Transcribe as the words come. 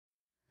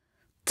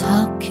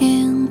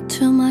Talking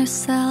to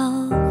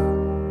myself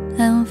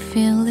and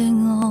feeling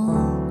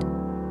old.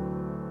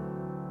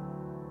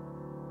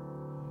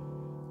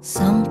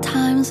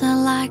 Sometimes I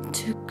like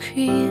to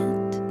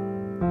quit.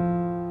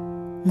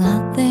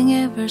 Nothing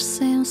ever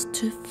seems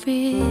to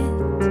fit.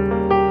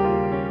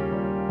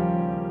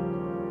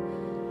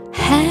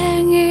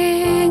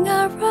 Hanging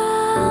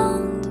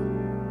around,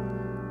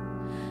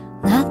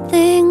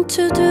 nothing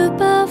to do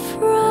but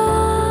frown.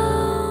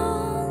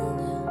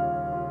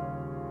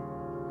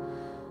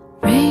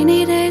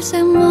 Rainy days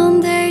and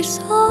Mondays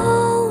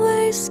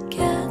always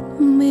get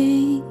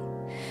me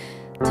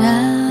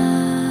down.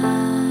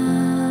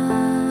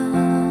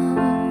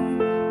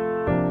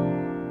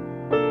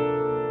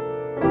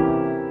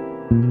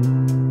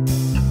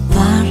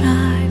 But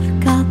I've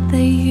got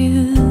the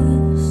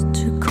use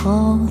to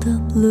call the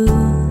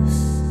blues.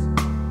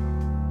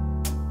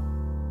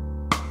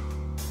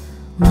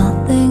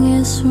 Nothing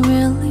is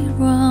really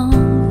wrong.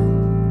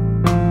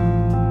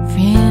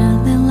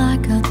 Feeling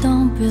like I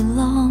don't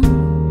belong.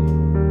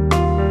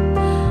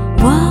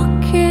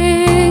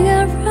 Walking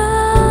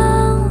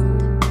around,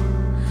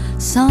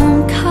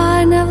 some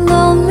kind of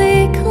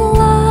lonely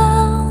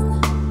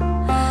clown.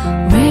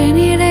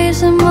 Rainy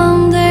days and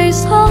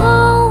Mondays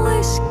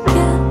always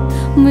get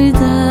me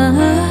down.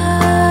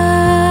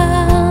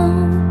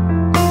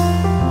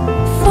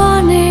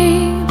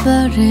 Funny,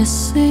 but it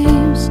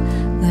seems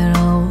that I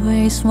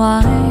always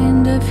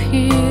wind up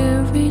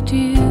here with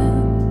you.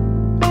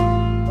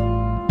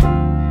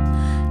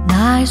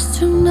 Nice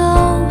to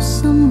know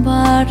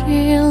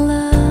somebody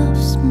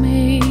loves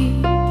me.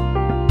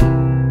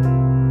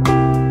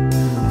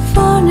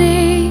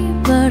 Funny,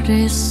 but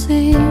it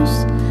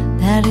seems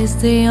that is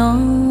the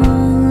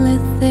only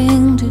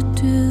thing to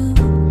do.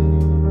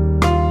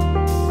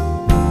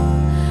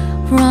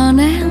 Run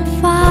and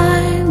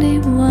find the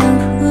one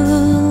who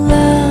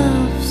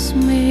loves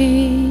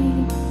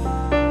me.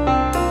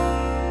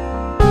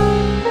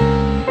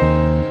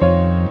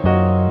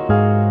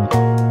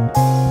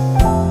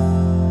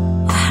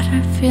 What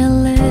I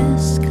feel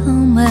is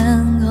come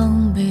and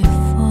gone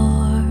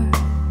before.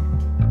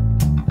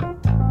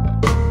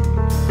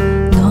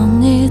 No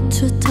need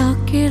to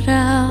talk it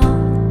out.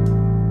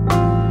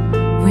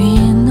 We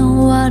know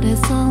what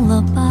it's all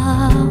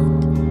about.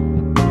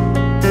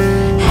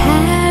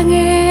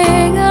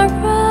 Hanging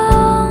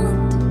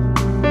around,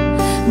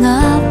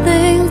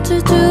 nothing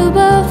to do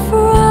but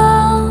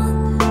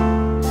frown.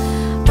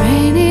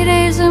 Rainy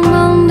days and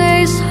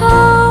Mondays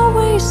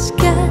always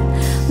get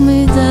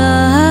me down.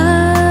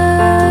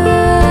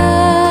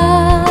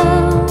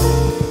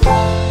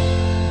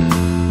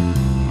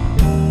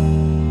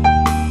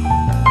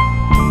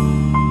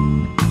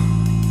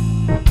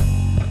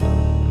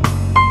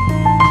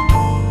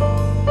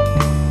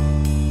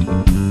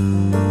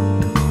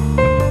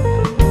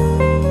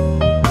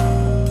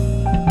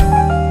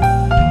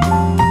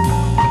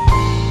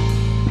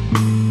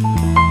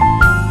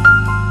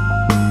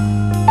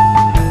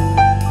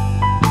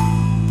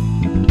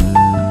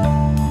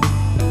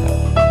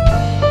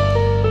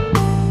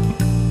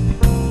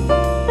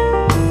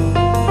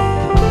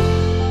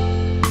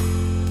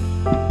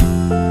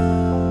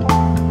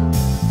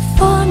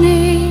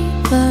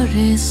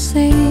 It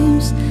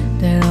seems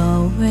that I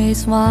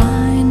always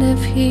wind up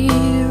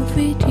here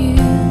with you.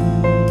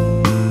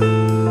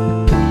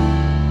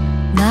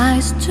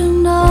 Nice to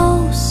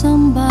know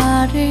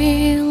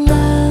somebody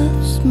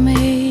loves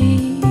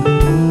me.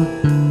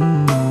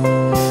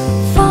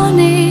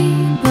 Funny,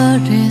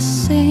 but it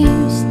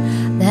seems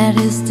that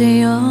is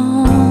the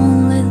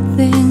only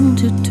thing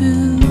to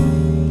do.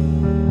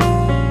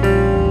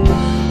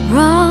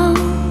 Run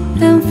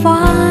and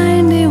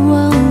find the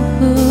one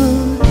who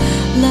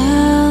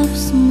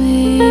loves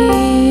me.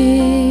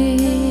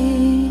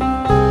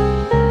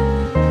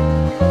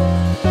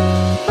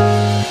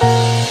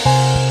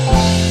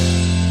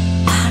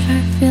 What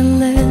I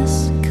feel is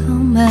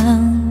come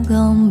and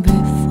gone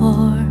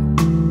before.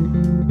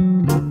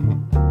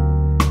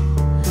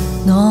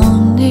 No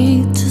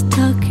need to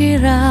talk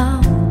it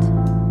out.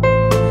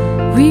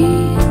 We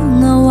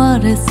know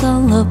what it's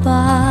all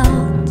about.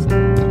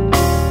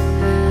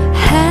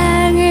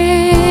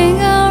 Hanging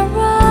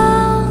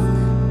around,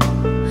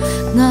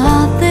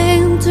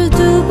 nothing to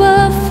do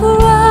but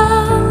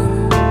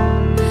frown.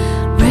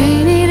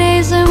 Rainy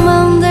days and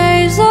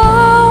Mondays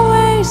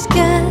always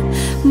get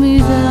me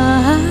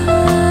down.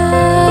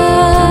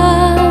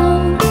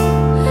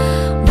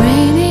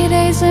 Rainy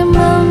days and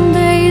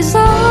Mondays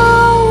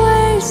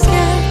always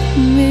get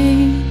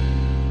me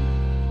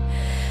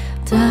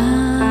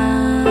down.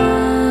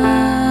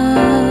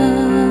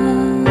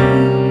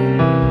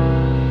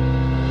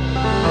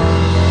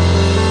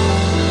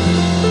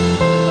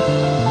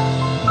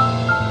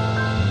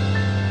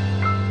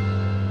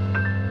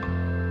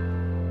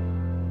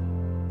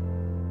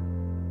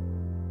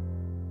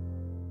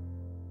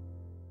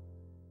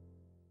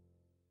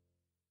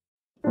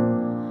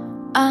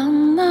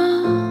 안나,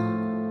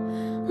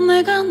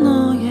 내가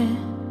너의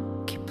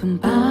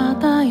깊은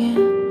바다에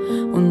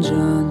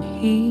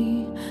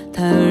온전히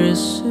닿을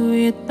수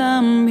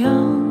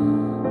있다면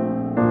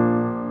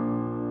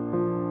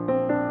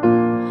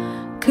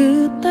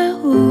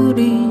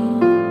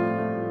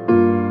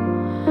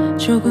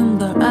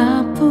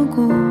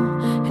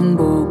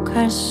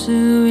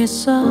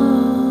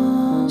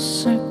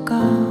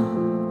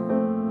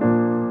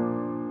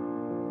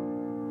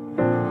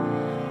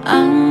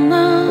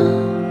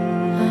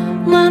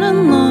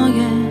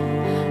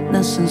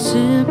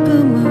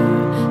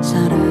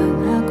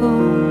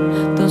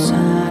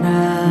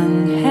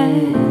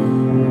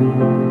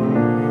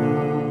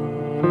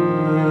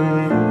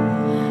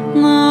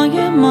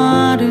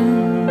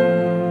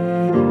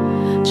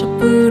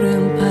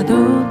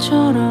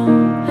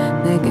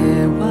별처럼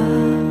내게 와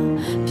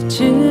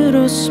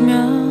빛으로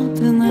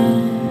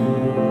스며드네.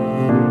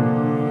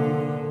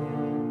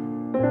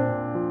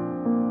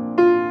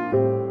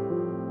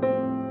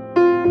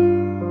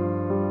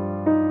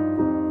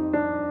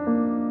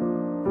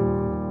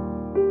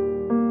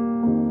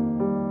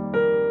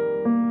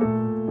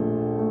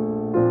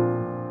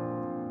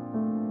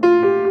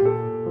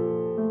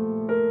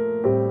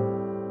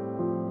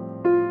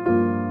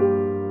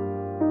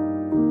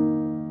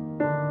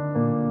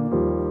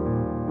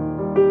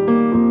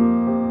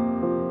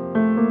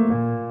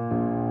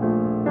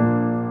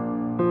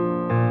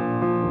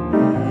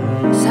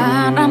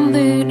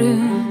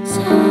 사람들은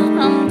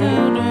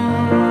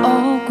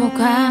오고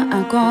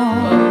가고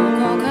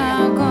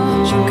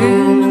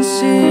조금은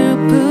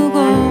슬프고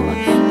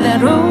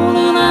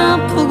때로는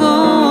아프고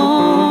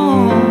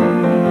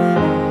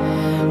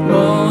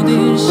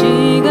모든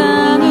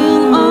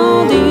시간은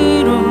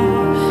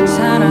어디로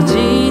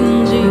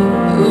사라지는지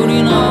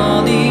우린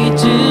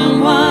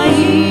어디쯤 와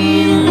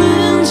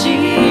있는지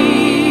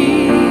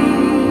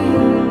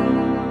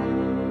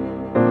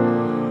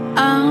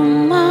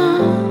아마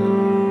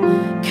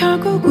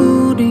결국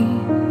우리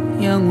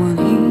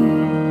영원히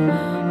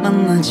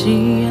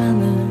만나지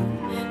않은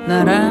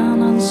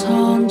나란한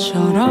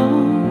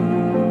선처럼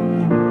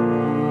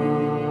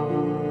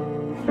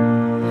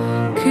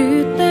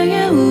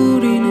그때의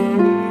우리는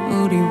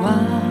우리와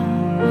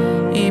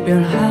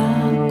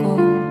이별하고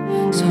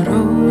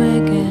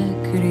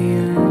서로에게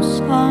그리운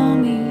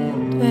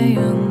섬이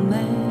되었네.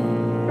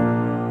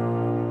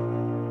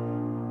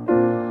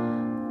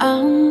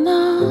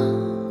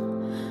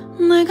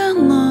 내가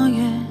너의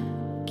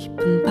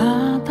깊은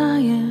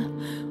바다에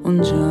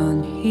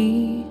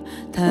온전히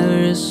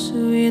닿을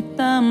수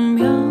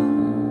있다면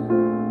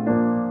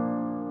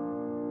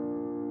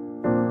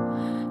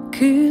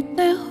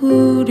그때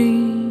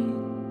우리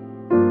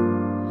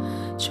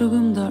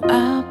조금 덜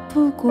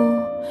아프고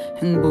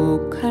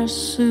행복할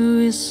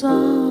수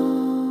있었을까?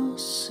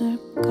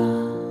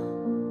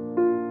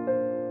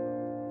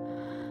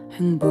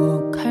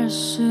 행복할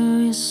수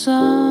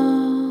있었을까?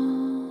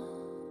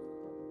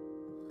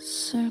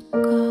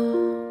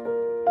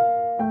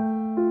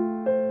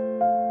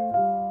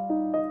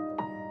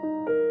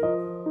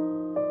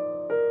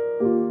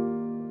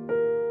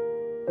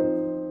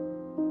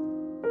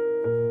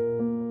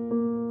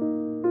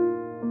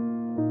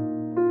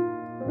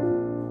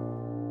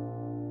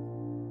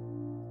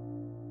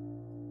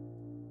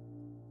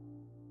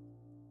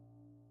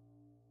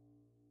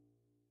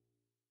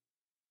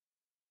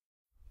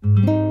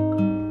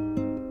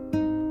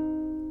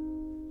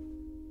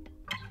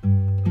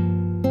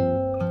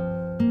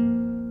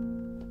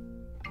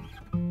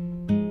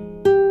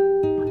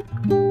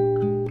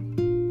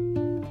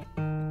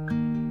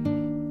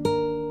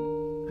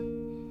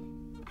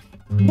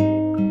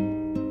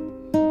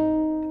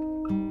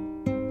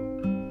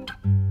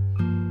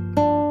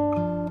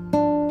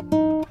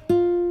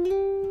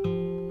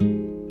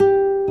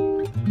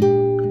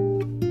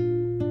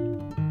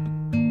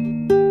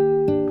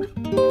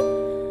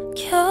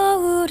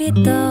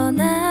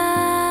 떠난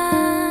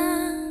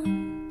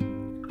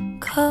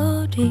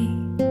거리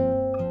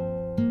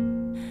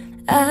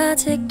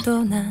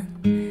아직도 난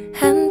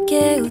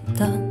함께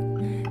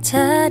웃던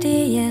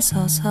자리에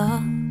서서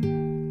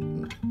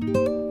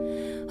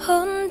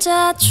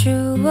혼자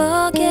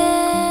추억에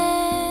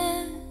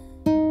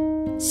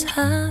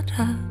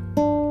살아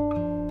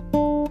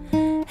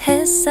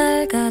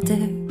햇살 가득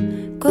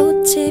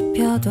꽃이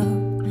펴도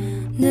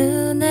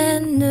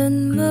눈엔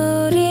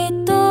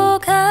눈물이 또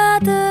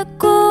가득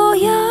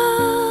고여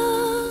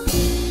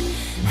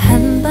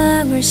한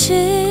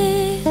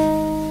방울씩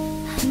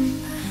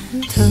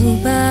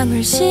두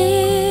방울씩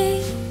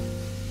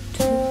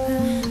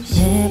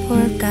내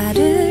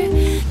볼가를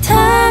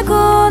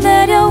타고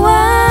내려와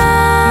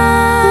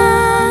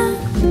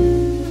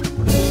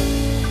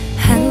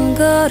한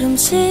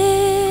걸음씩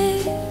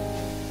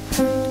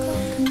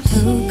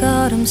두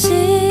걸음씩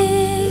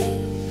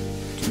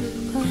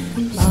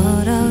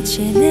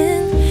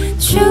멀어지는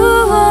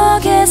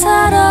추억에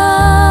살아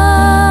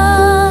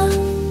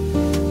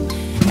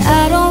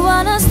I don't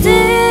wanna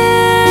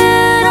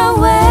steal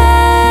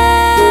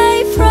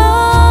away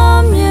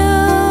from you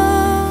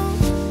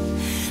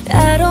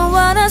I don't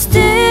wanna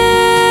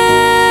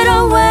steal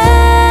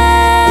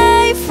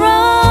away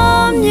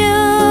from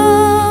you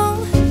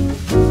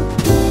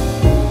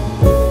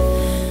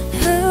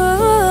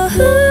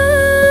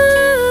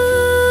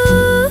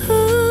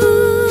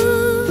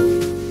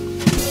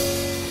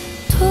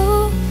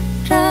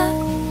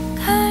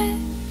돌아갈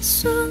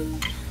순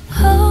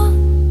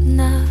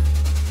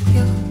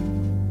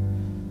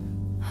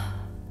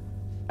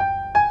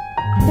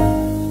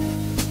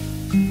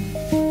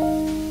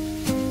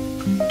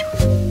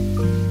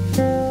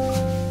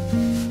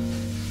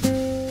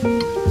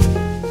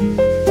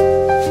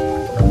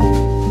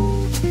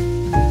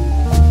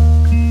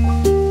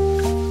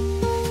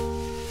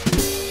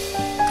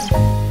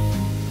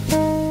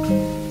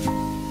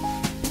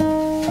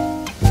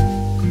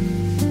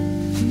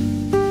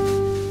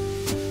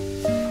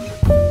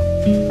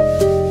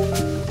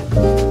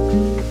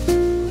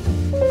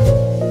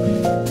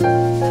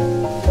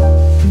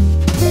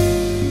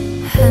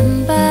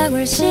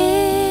방울씩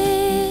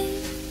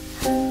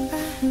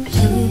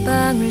두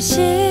방울씩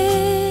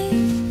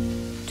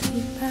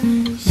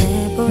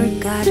내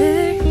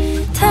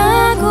볼가를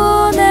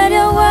타고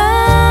내려와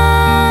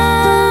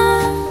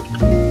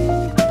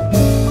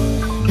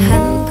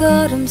한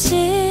걸음씩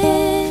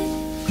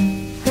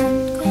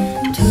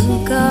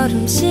두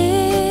걸음씩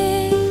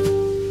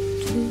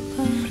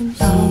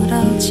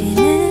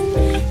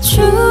멀어지는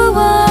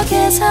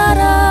추억의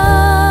사랑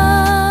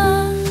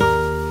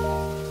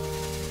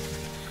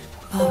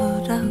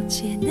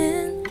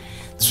멀어지는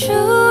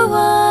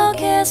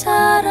추억의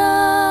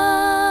사랑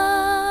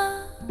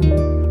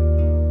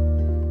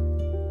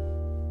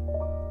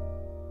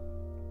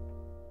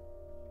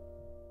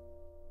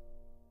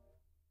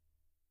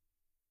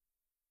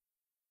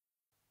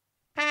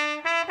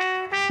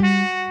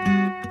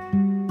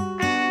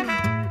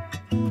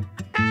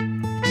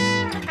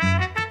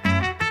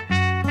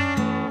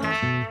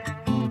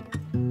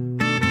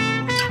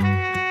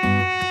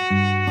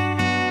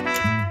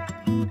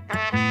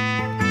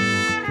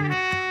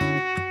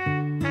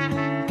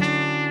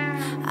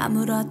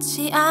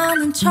아무렇지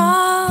않은 척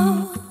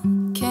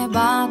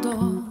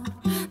해봐도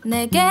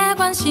내게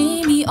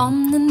관심이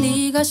없는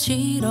네가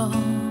싫어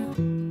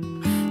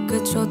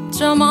그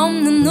초점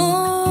없는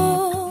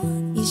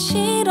눈이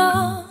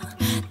싫어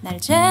날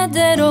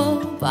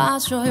제대로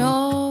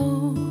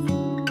봐줘요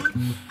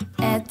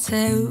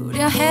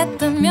애태우려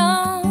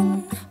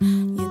했다면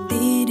You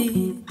did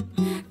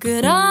it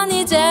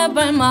그러니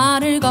제발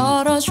말을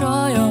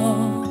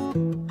걸어줘요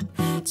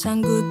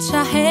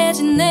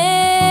장구차해진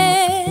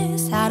내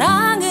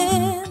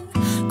사랑은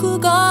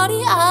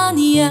구걸이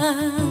아니야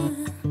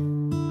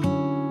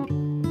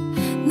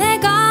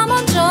내가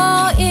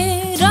먼저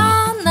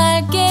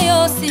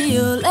일어날게요 See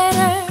you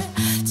later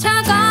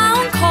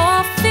차가운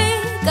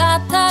커피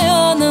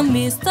같아요 넌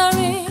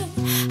mystery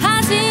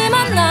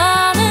하지만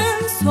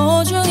나는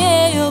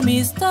소중해요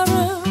Mr.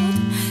 Rude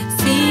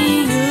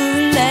See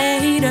you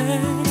later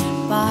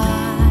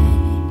Bye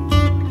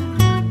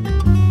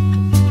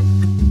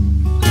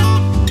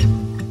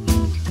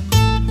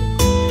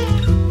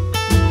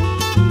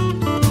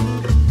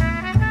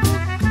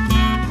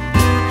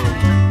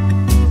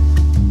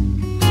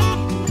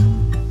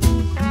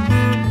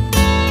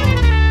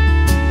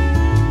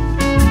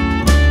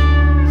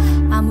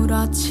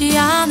아무렇지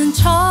않은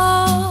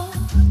척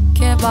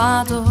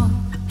해봐도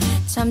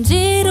참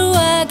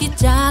지루해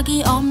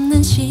기짝이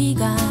없는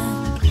시간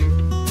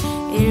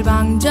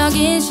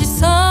일방적인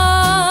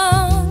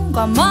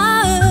시선과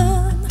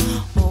마음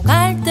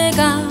오갈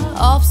데가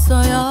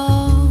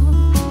없어요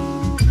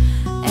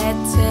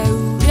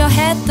애태우려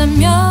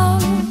했다면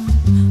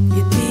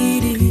You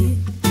did it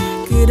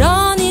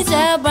그러니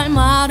제발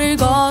말을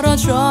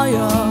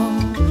걸어줘요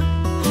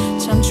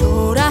참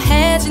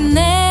초라해진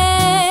내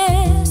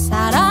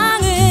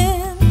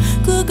사랑은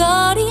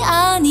구걸이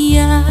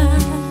아니야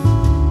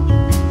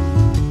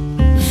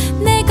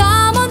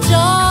내가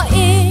먼저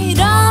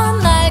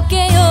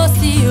일어날게요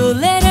See you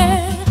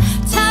later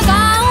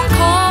차가운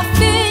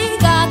커피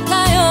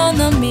같아요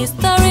넌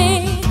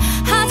mystery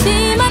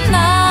하지만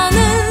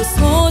나는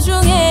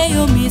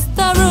소중해요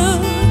Mr.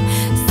 Rude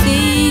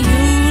See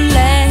you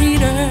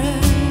later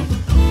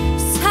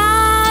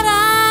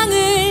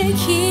사랑을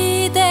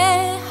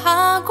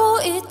기대하고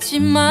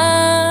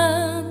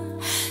있지만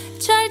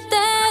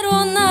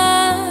절대로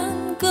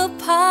난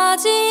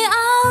급하지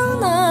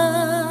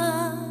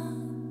않아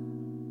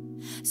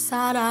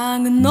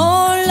사랑은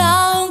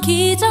놀라운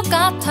기적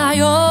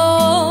같아요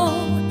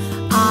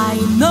I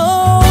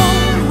know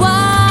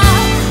what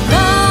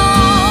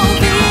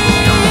love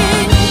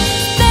is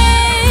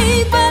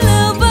Stay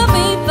baluba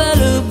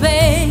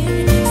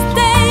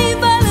Stay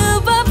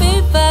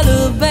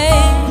baluba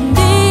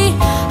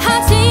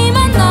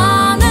하지만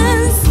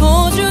나는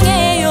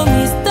소중해요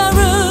Mr.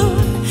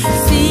 Rude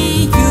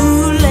See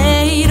you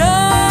later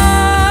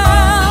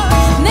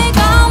내가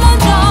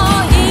먼저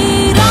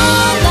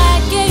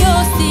일어날게요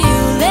See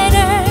you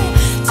later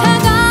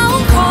차가운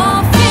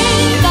커피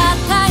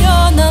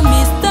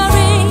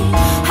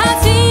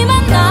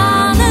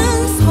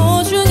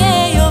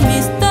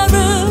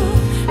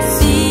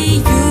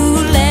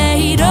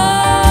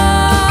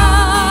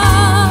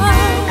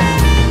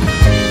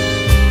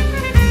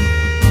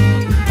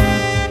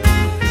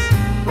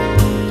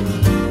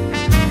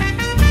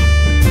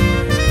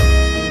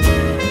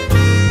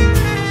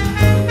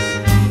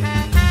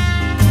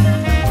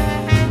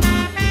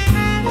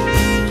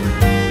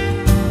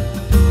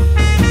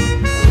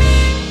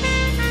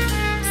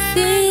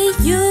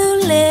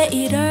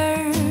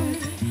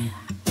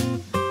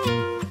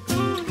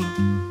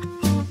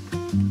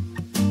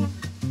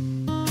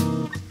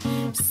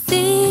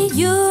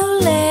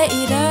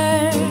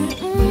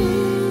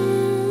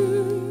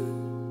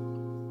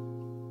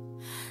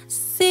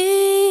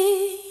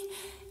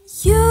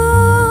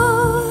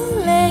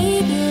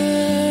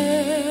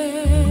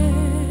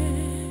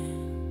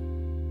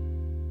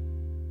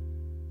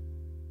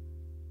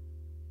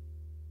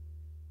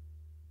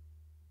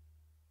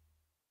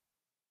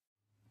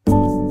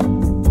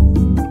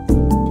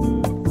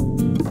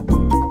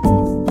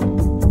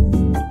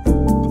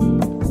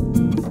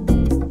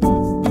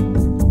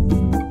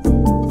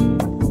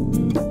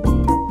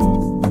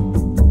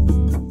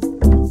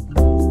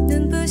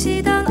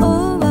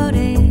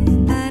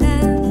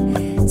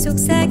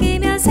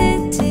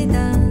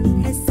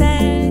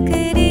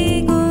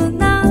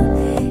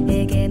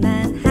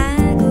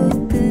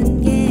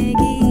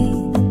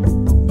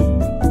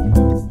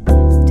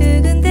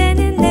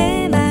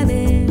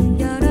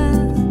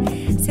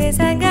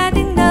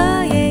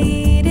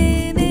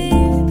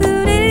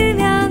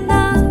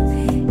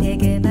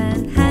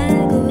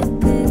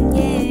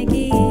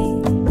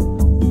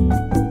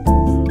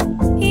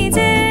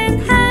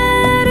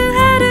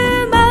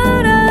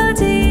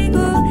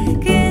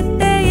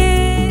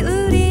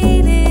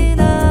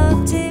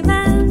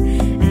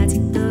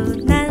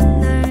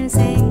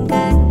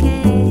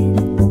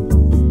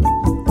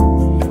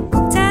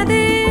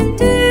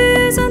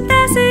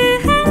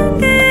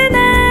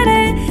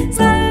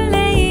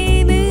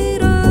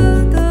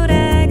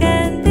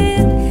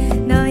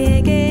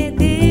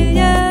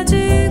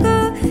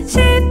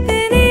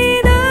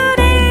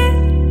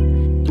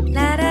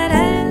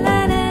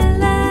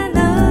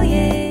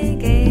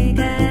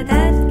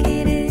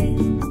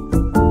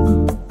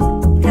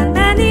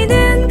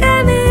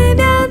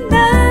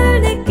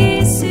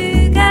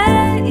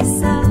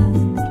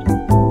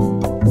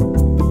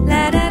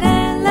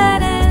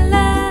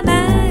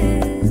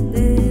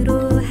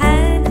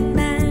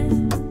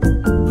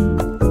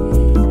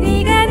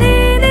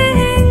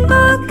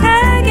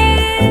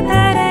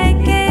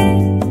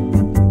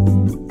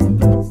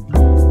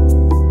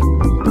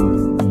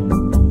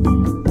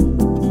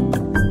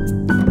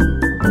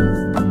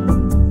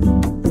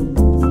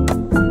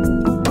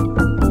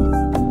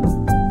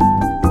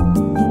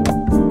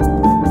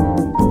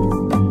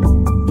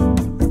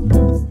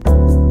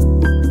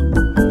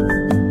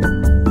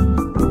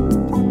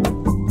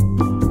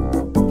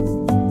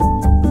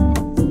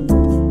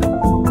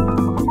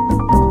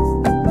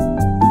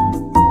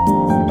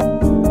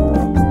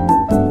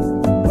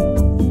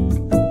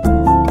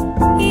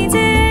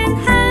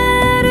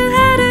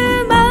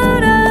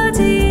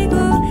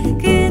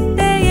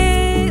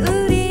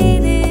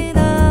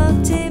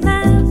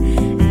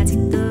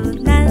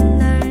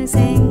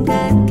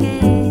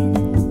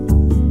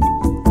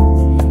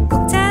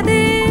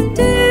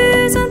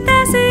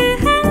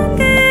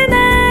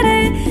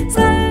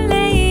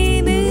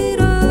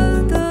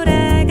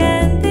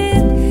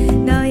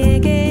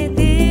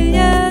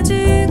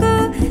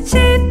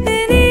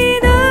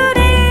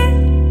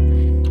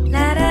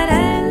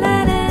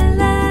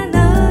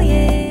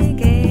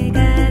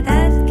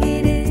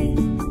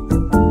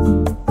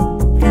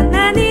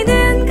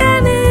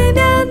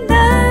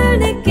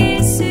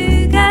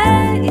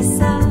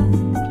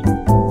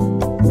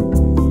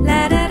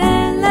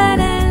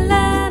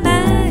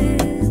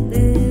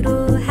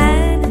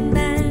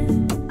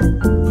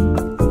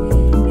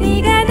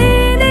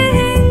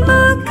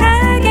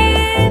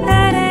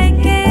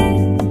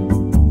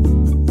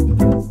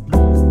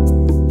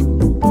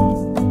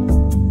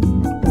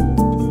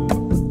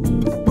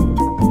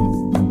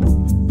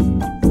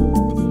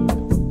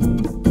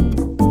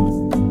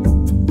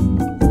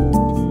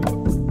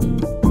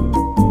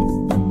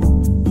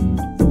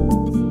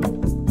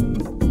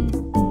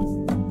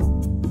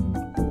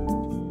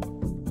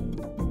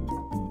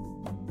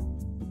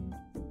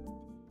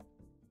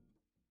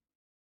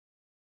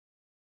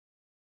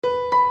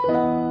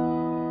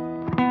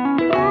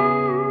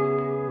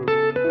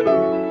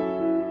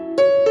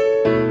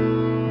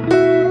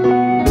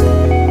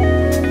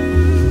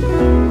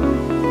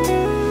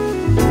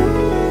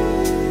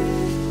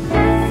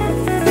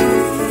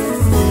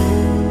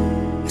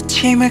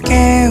아침을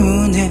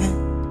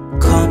깨우는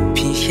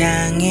커피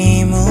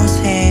향이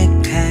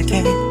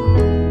무색하게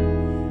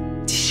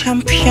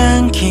샴푸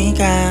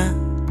향기가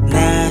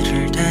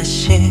나를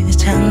다시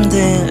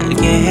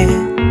잠들게 해.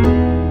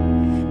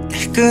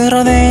 날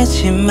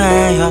끌어내지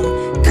마요.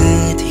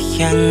 그대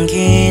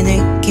향기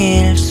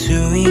느낄 수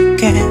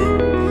있게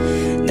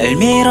날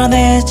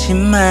밀어내지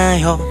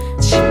마요.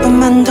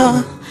 10분만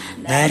더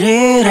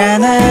나를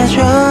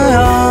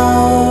안아줘요.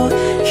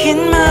 In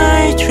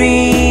my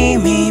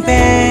dreamy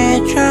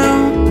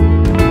bedroom,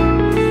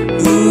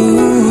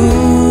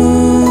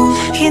 ooh,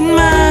 in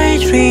my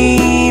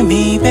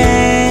dreamy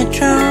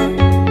bedroom.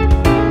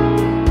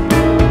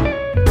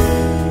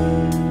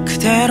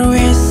 그대로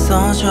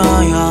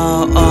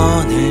있어줘요.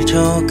 오늘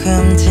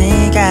조금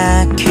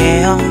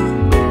지각해요.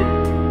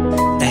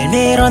 날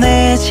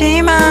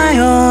밀어내지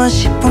마요.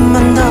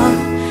 10분만 더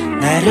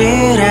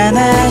나를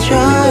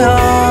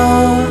안아줘요.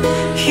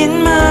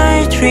 In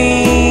my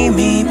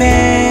dreamy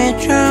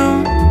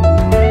bedroom,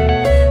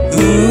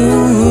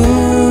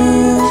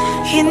 ooh,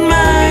 in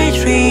my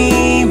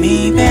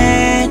dreamy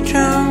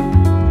bedroom.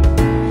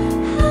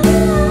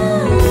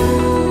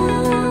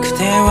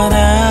 그대와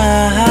나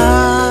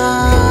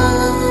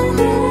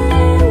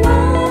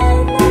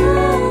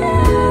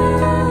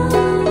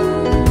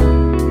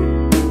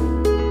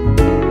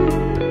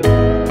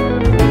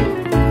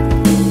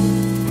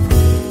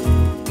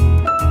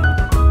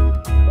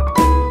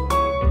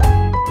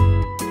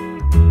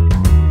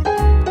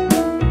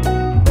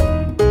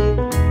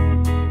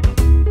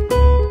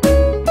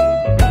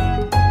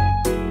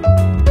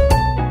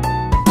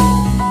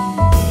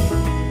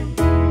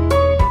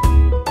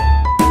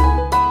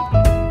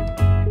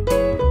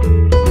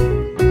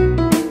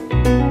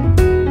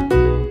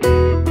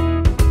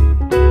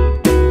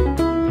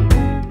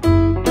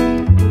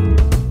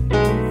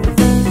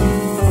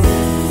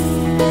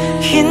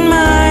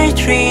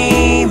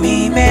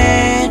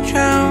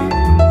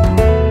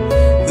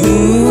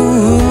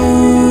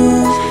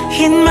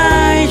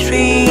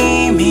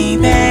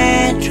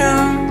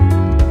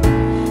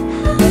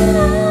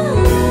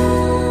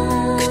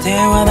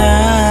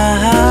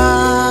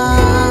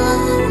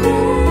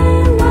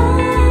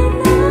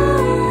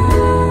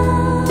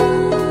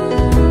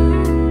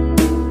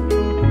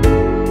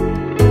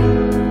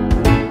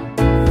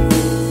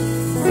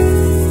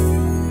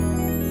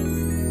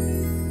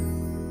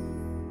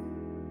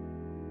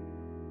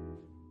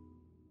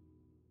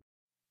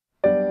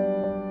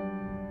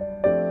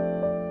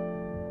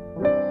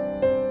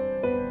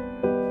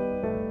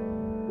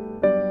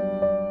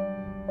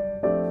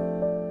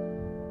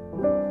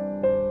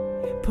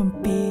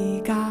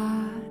봄비가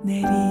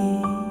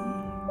내리는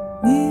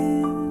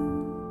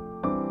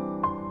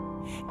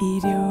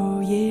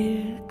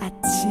일요일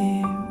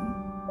아침엔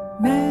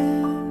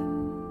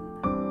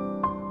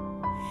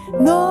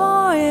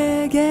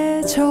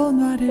너에게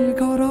전화를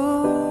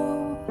걸어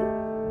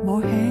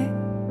뭐해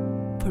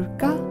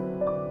볼까?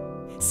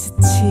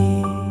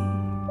 스치는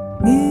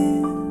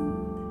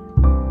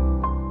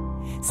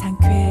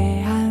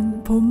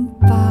상쾌한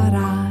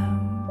봄바람이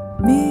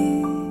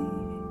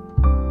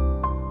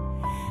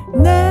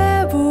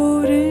내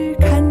볼을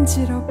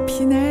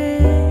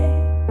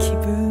간지럽히네.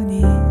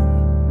 기분이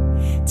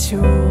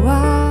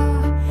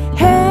좋아.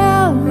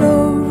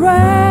 Hello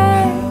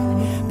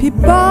Rain.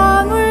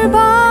 빗방울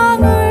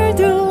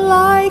방울들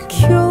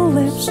like your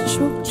lips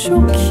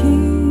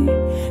촉촉히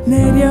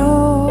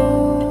내려.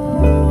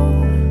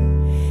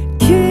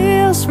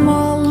 Kiss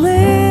my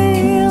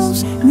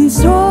lips. 네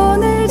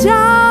손을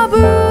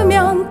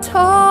잡으면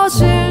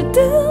터질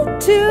듯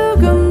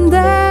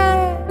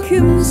두근데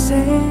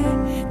금세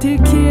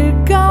들킬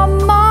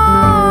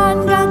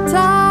것만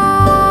같아.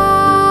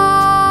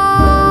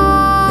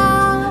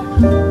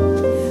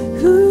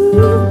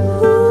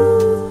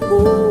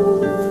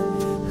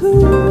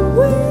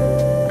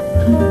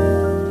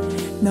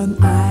 넌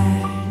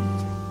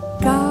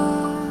알까?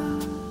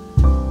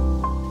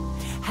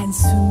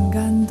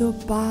 한순간도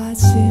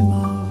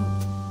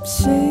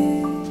빠짐없이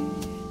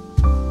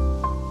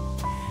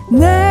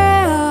내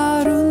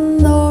하루는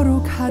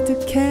너로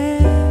가득해.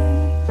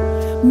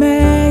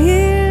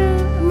 매일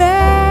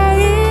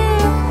매일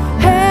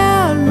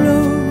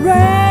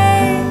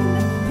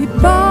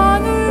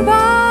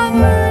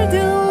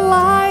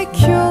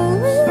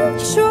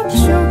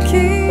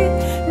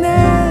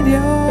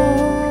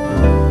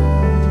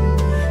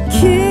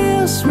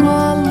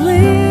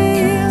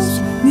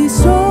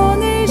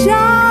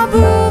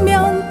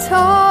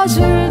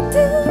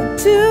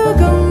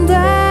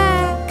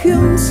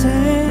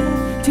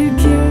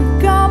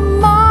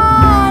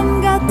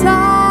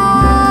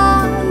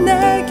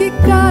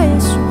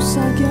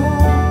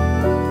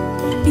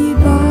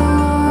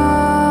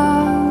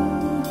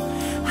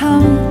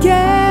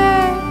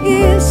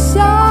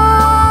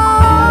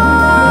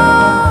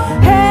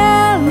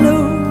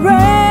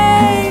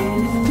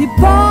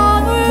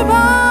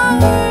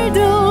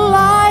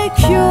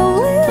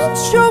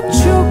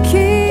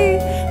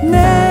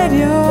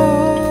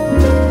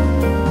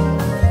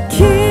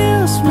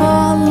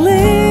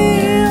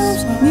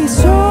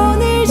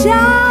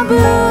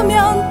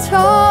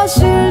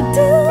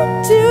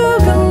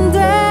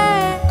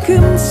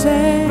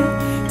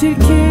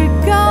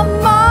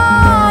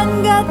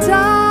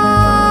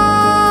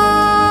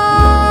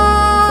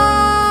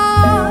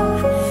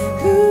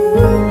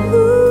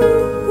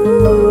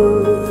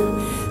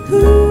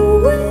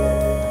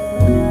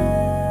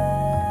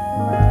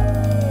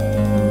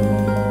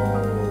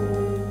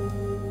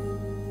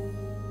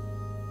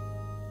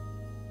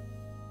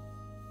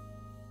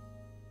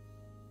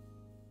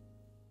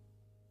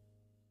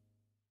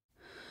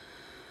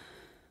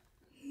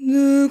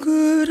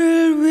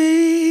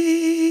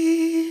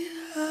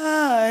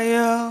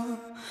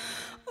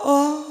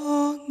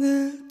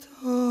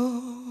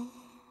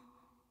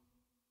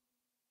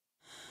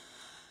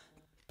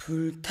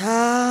불타는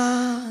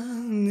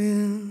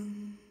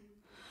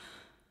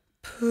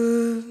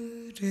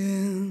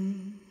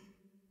푸른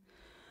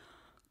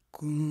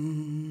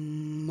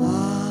꿈아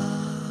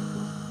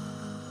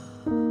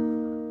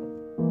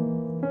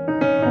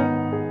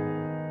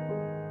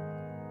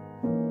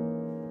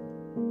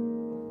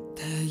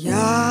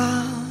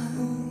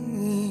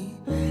태양이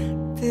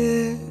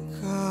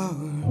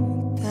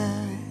뜨거울 때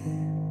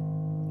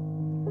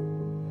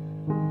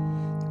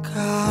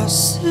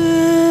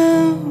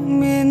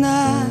가슴이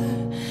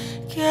날개칠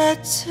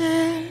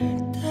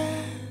때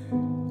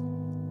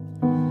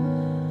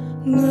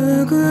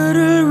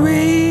누구를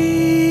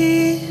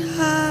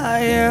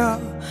위하여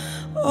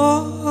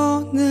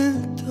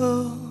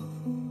오늘도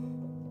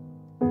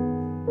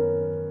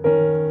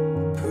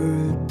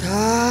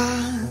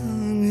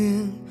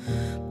불타는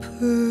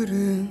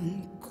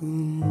푸른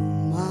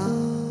꿈아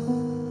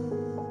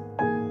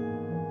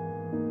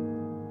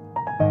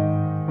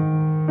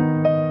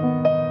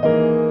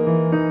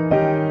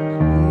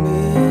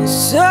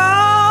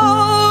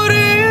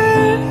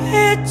미소를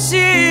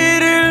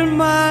잊지를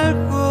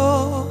말고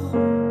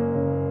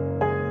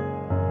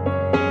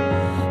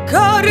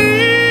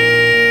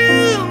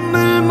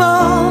걸음을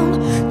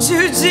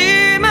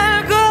멈추지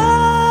말고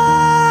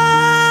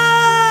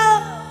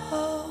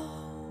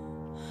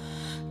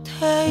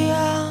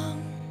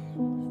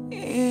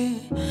태양이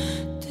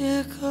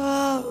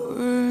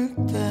뜨거울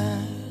때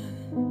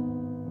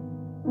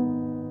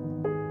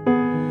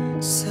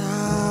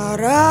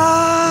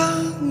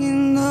사랑이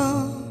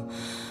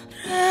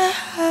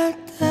노래할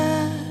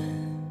때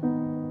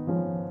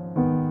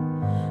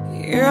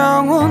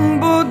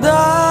영혼보다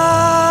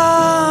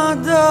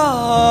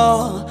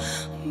더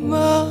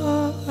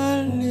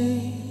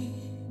멀리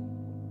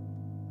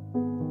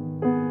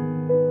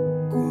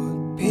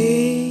꽃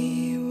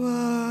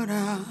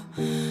피워라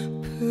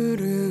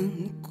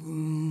푸른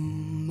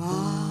꿈아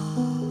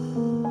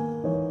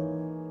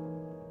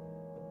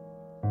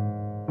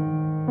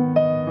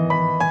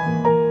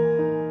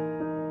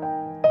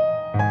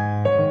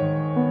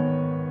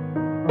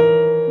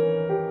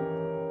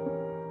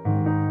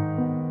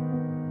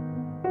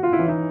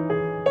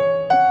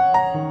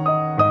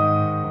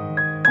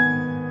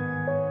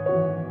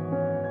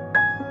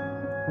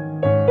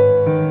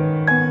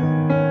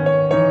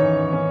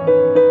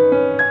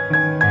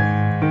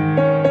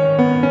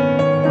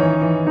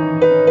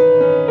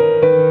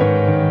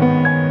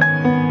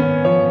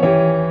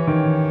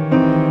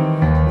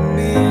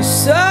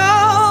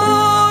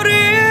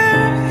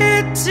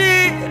미소를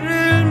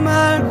잊지를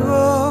말고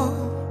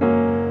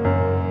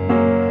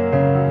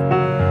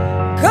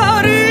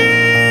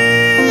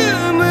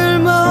걸음을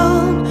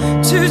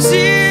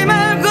멈추지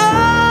말고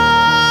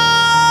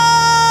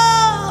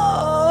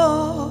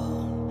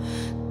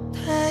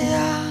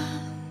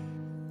태양이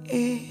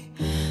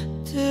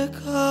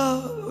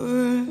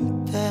뜨거울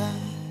때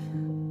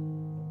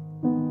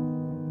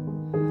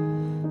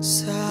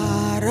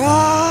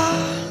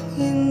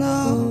사랑이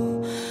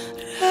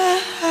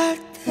노래할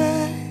때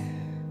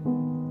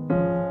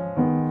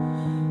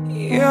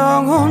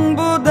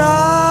영혼보다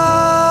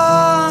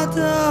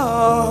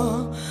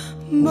더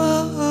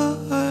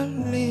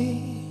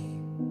멀리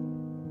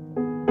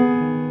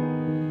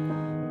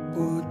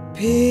꽃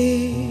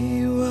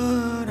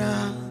피워라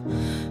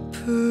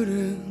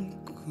푸른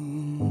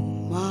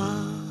꿈아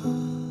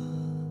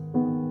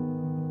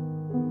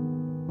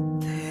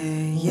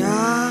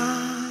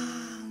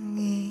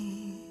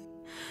태양이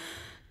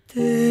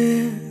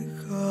뜨거울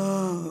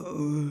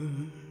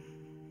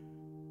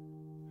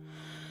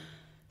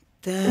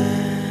때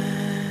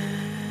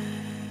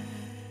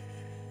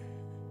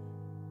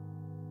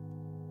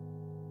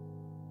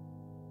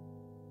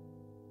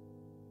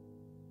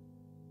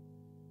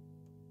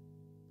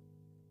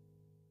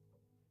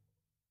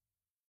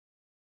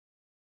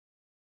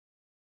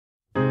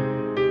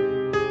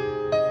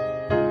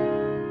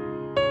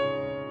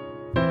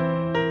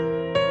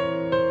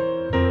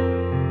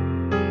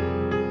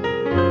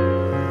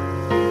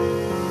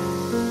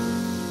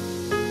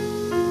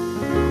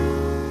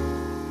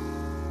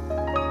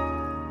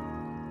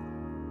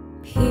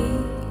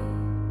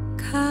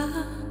비가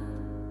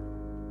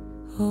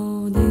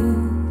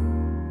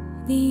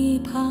오는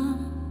이 밤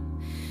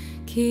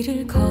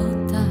길을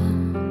걷다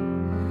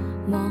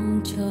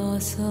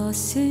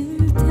멈춰섰을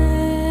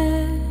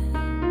때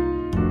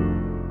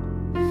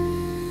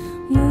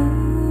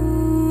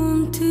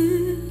문득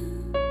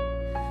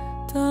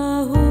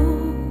떠오르는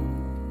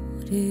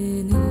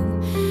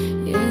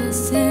옛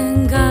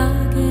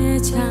생각에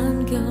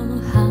잠겨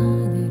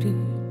하늘을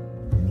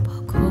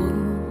보고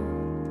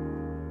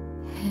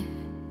해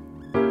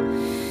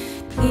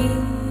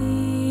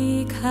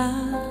비가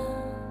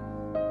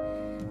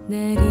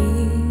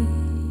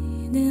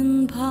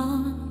내리는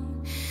밤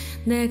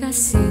내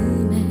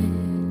가슴에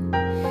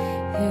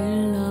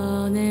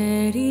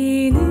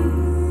흘러내리는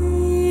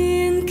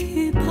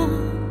그 밤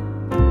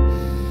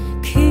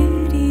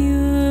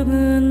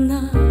그리움은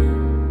날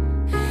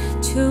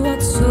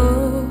추억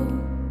속으로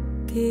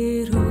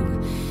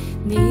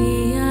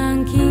네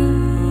향기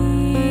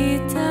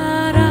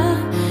따라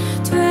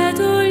되돌아가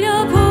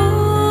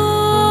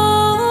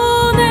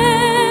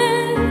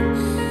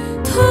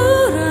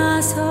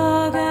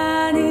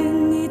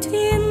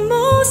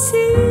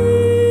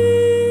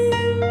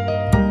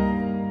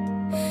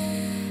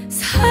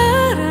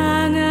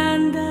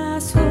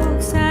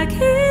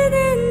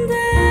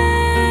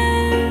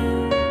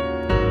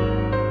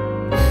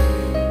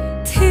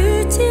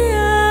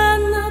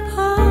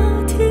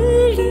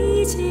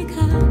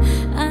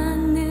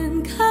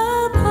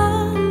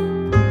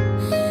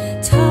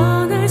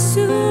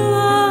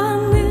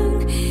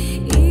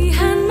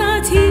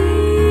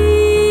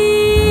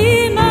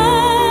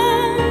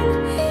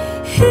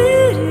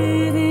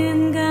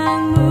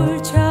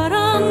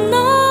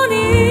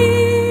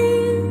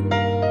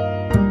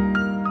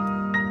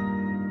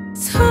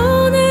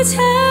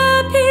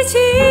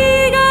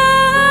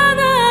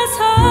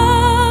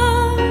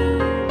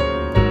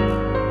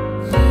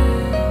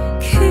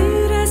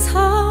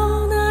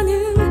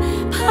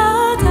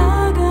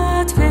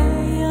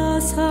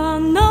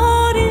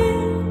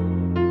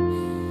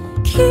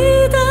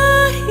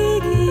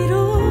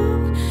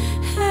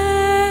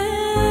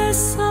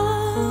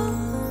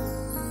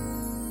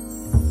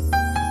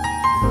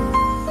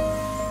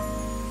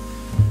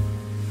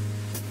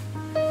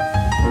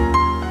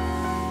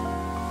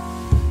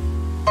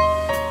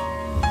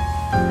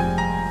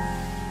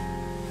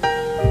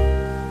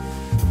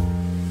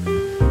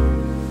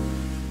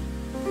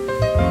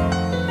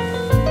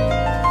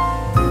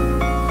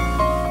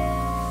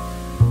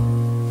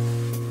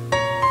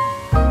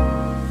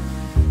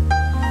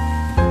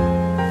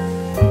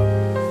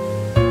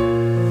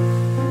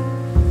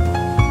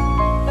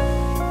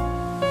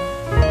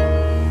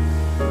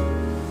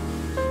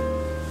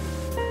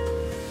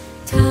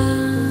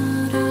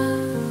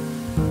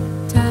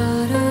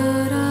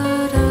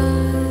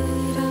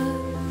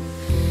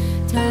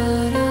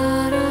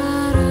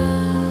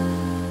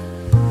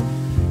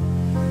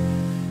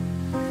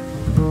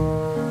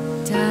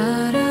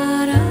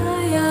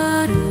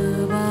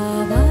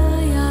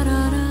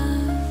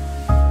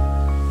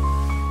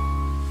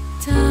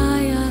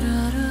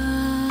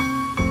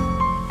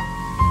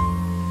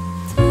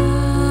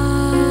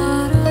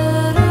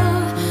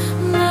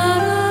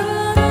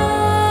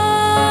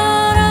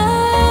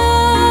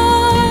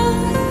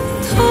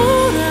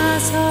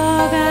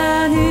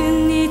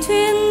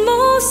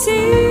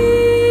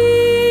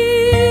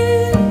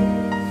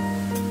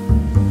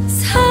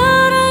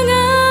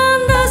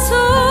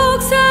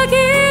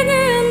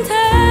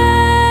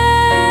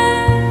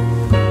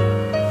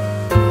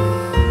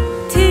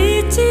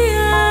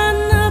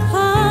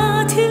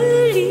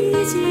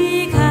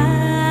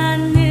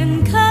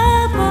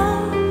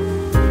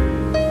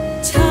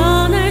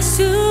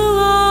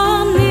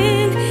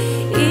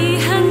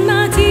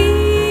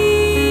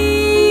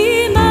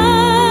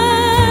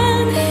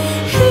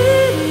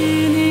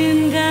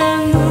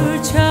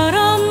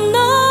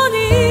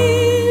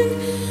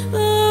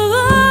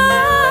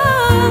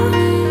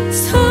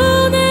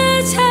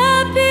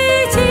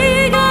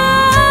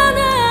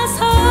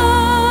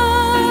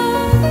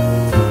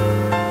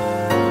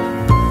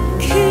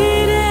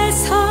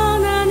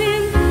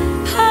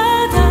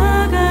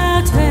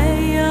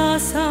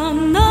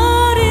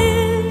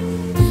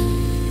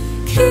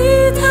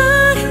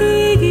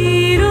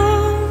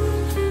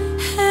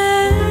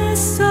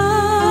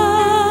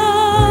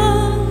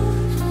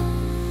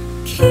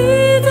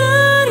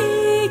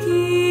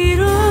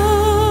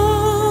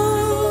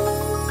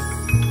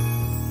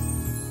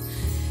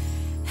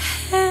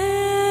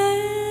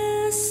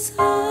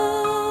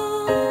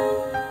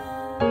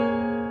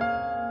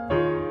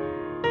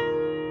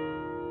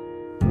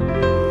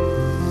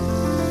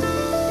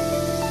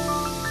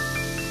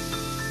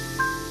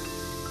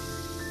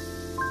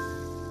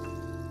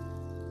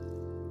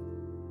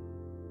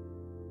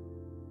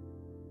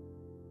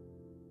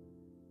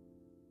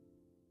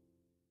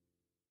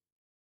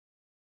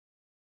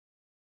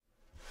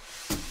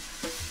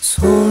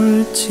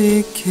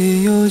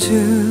솔직히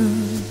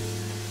요즘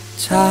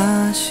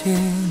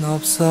자신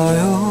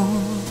없어요.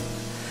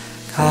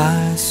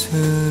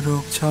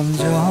 갈수록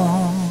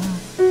점점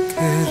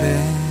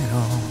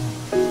그래요.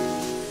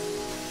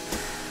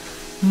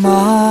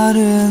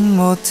 말은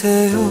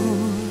못해요.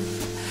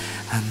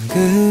 안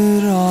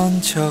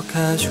그런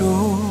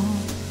척하죠.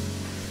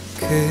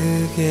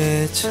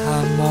 그게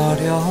참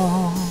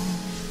어렵네요.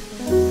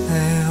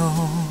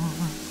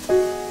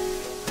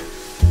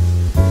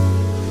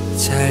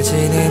 잘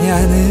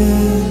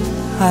지내냐는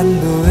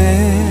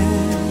한도에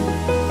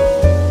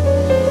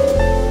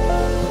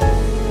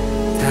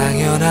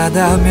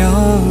당연하다면서도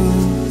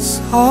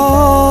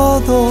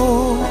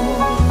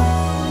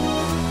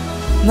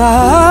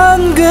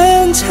난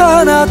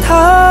괜찮아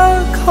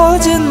다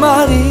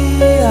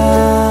거짓말이야.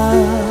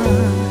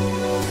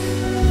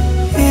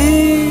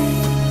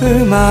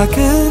 입을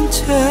막은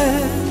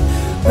채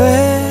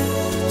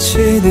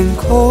외치는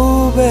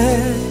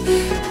고백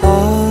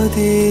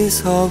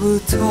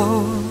어디서부터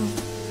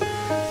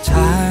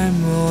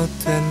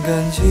잘못된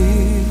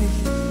건지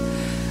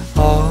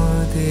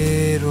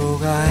어디로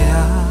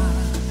가야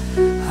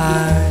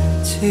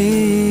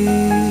할지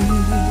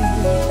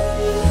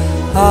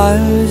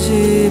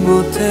알지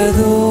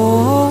못해도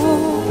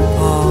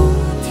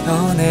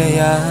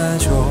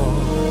버텨내야죠.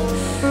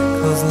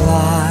 Cause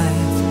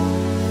life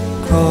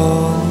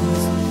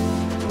goes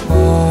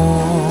on.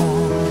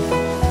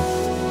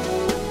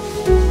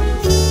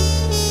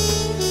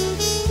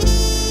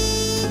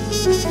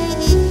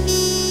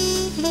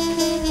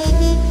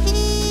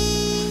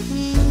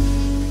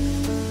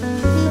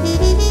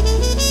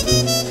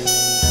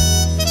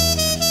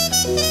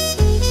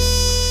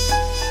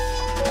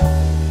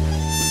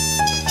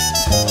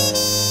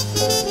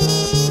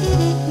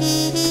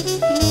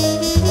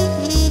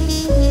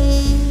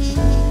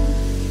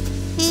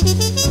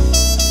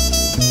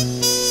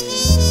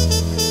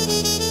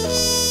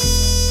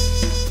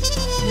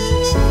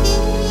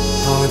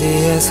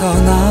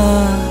 어디에서나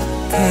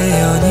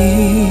태연히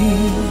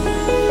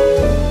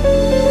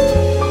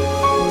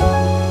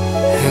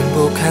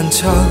행복한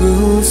척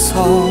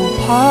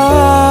웃어봐도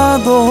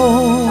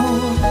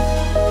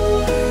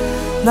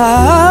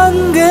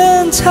난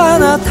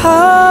괜찮아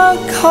다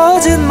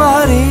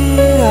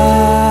거짓말이야.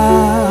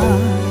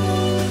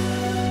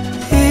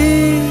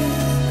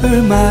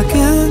 입을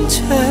막은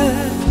채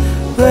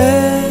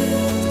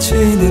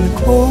외치는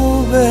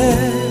고백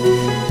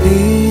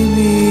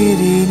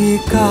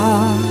비밀이니까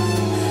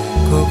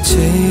꼭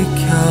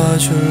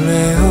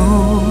지켜줄래요.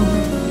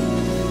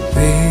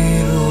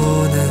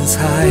 위로는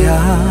사야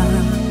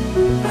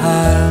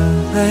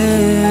할래.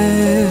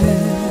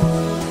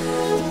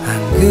 안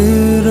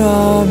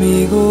그럼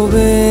이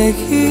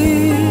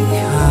고백이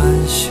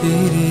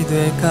현실이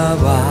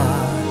될까봐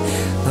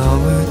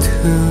너무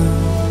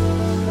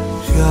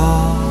두려워.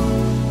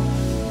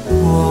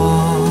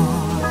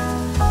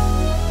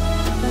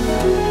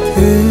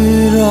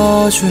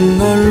 들어준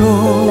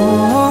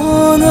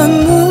걸로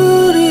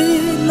눈물이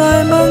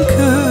날 만큼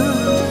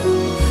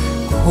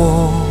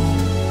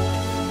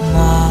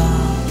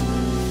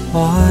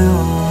고마워요.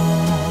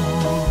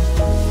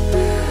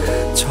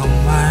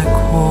 정말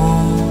고마워.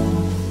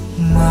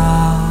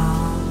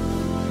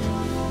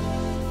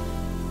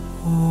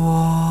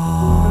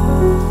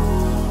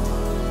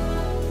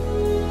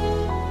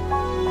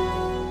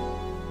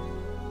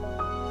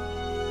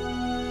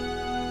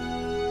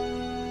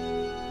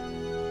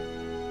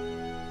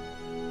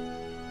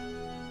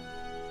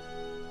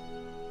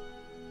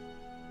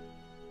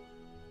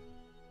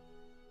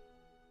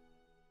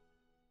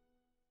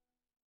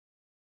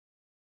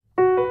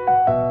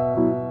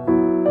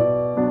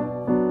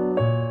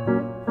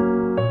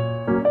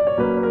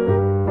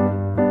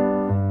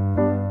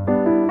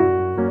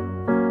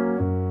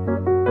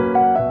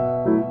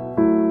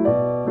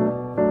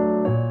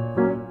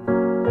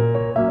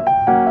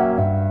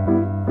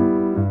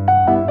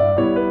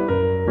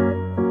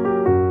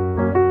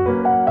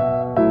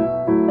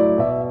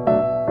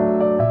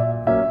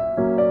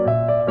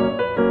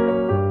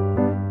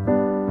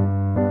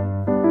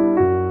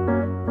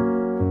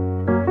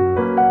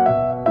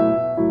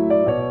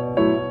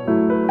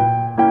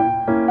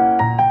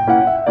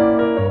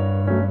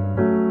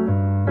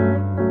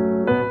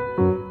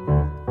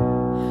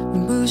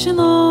 눈부신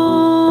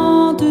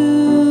어둠은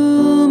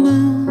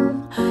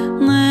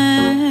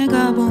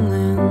내가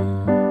보낸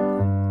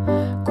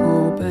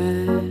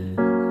고백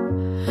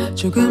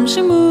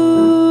조금씩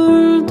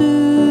물들어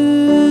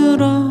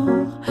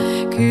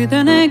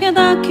그대 내게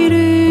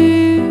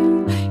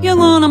닿기를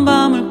영원한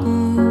밤을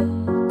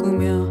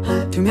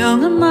꿈꾸며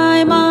투명한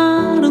나의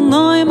말은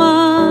너의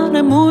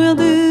말에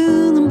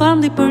모여드는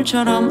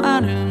반딧불처럼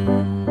아름답고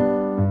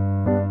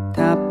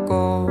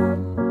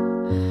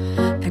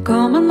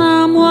달콤한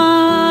나무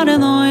아래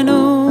너의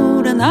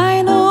노래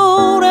나의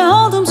노래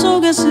어둠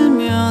속에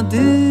스며드네.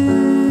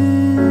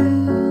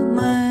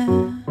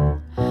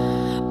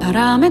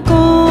 바람의 꽃잎은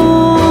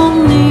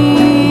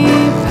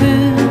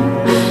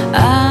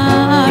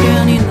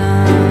아련히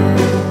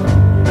날리고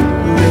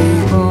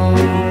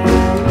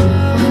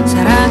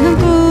사랑은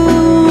꿈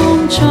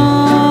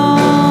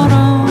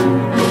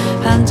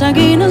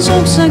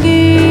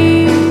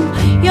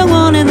속삭임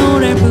영원의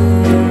노래를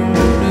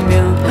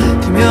부르며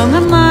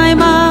투명한 나의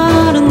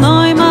말은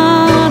너의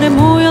말에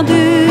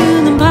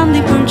모여드는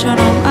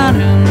반딧불처럼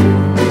아름답고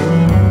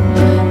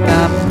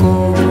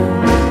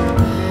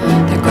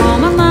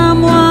달콤한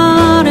나무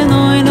아래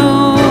너의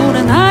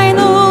노래 나의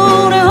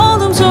노래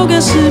어둠 속에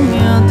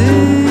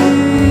스며드네.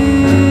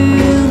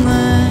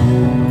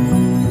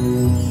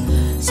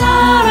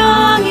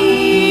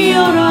 사랑이여라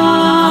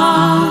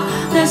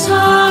내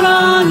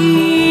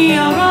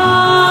사랑이여라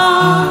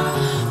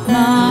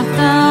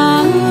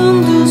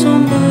맞닿은 두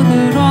손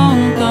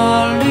부드러운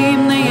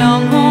떨림 내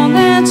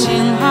영혼에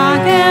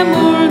진하게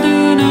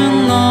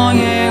물드는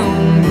너의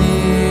온기.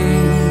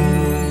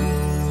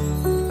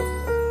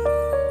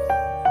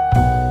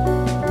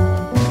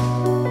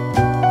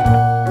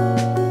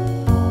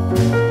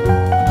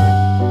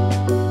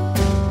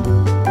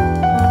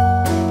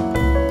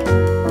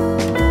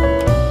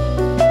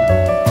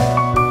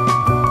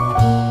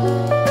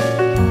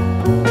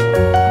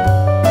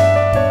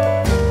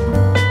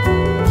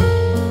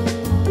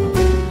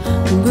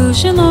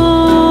 눈부신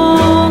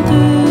어둠은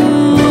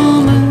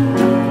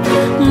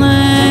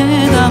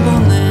내가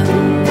보낸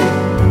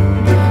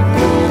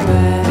꿈에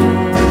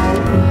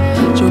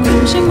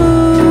조금씩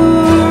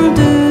물들어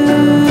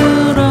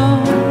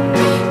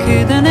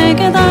그대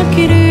내게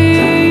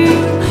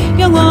닿기를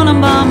영원한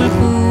밤을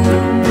꾸며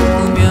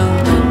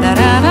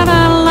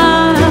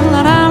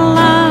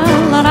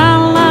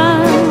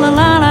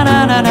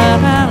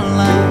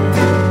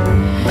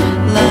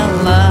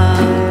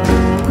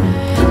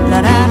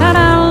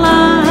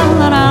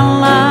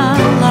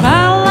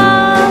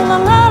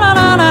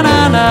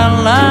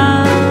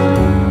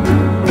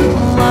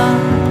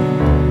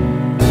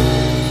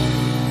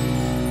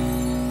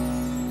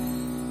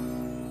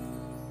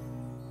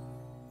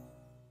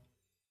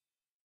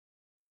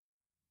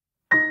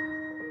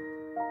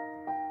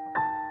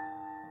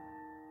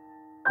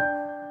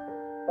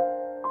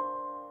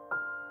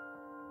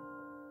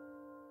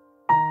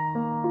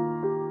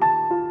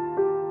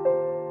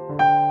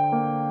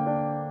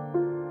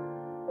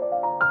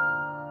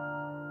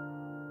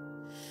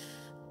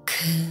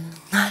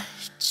그날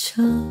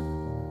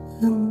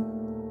처음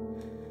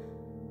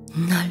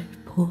널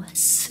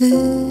보았을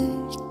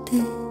때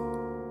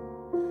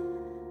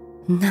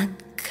난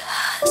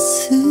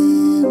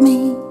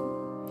가슴이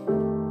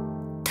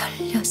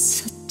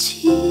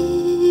떨렸었지.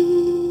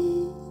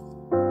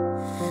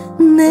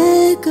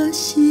 내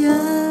것이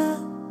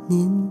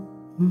아닌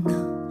너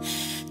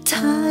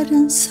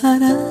다른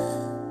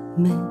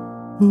사람의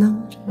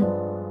너를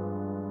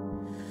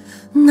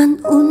난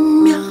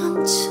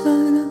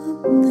운명처럼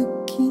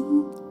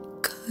느낀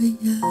거야.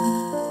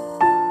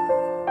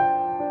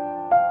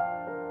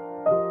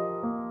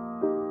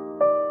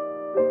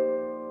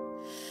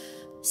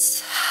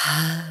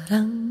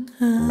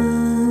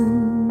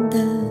 사랑한다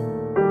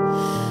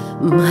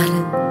말은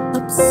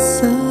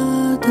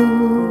없어도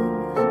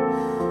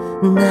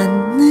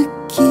난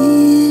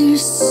느낄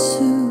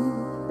수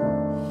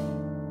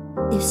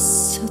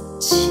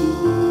있었지.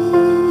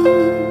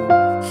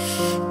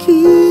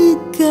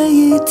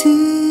 귓가에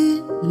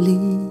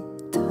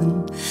들리던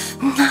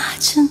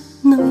낮은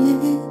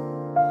너의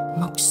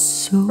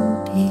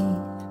목소리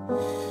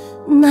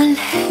날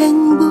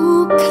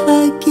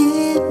행복하게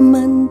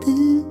만들었지.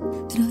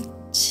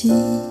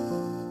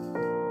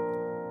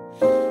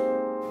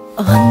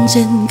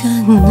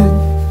 언젠가는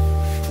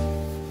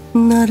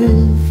너를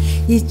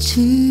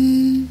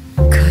잊을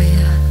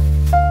거야.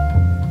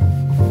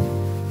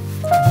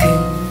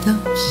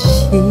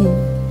 끝없이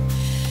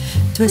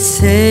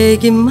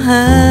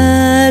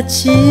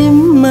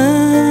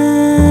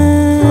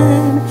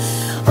되새김하지만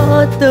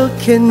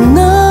어떻게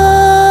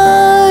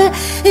널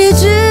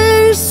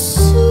잊을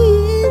수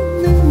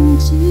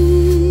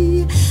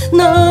있는지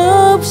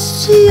너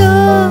없이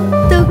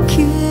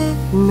어떻게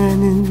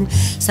나는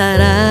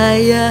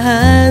살아야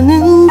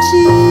하는지.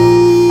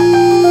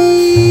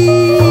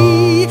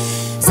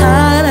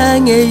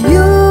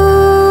 사랑해요.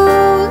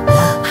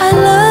 I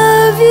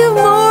love you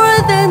more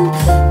than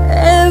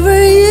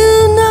ever you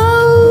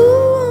know.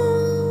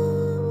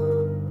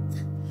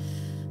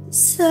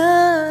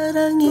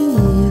 사랑해요.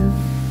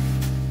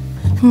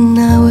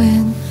 Now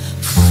and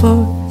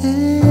forevermore.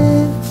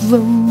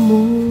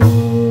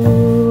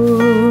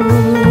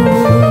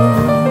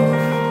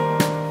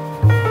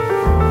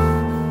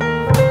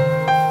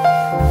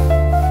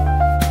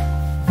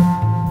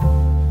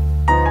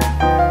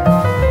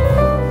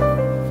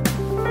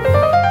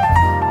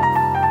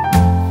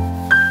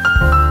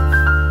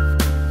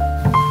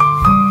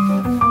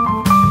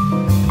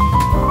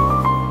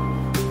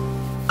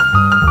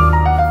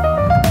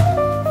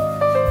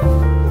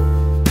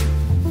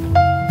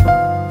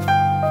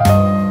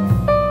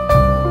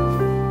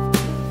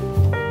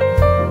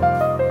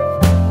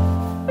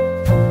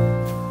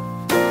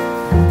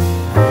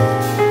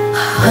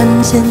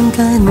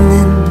 언젠가는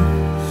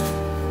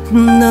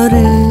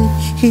너를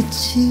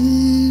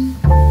잊을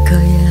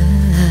거야.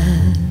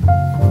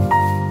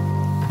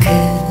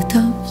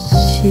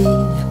 끝없이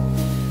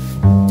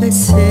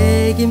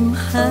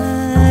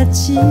되새김하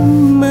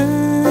하지만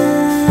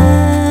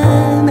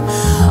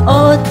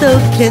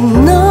어떻게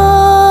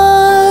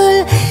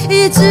널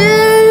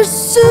잊을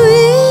수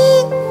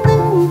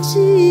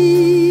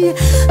있는지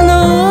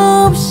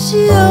너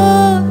없이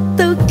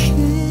어떻게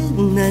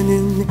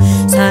나는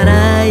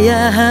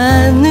살아야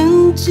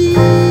하는지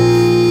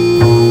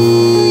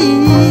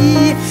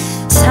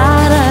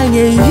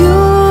사랑해요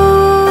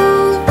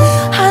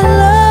I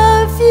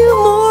love you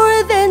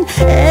more than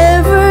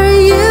ever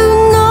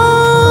you know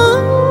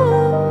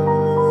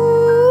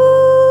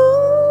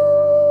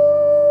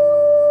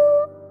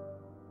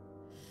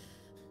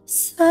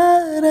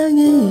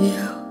사랑해요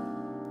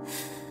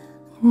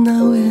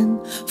now and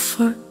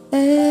forevermore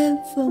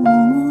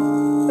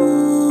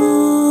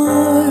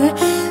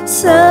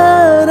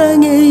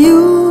사랑해요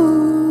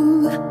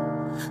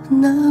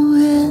now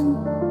and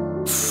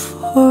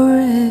forevermore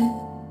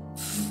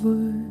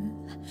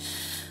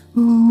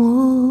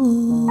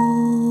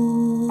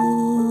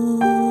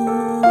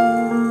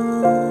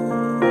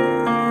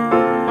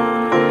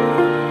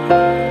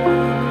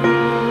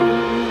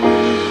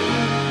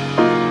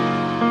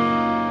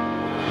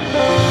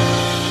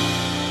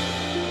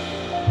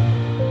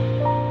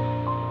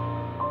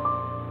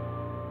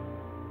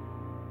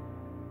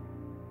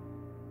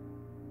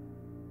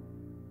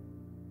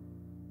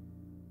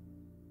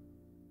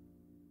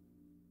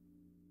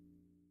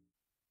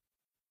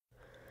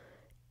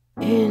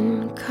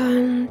In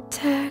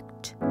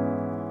contact,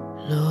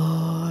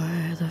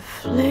 Lord of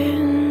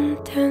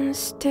flint and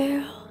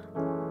steel,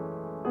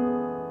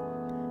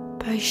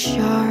 by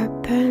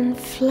sharpened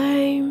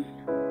flame,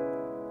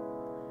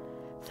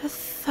 the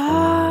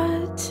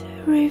thought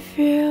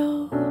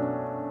reveal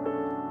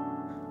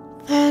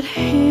that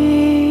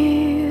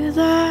he,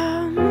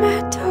 the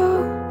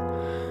metal,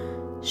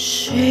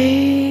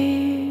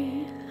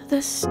 she,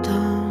 the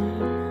stone,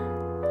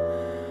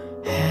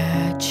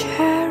 had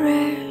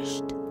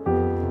cherished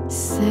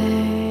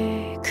secretly.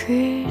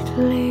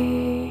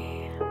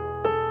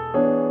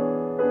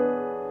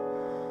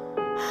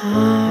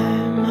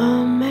 I'm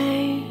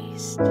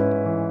amazed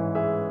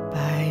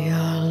by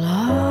your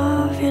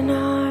love in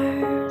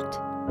art.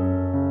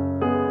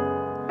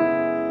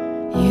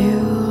 You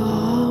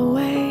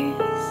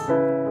always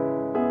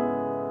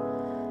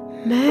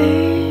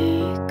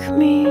make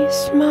me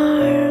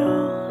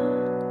smile.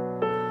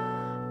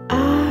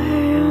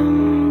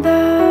 I'm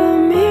the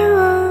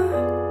mirror,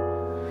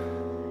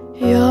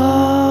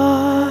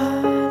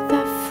 you're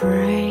the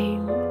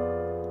frame,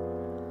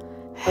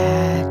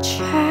 had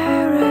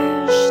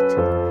cherished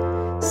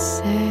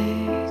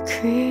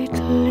secretly.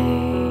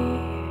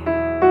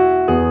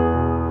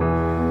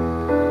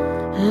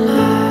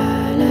 La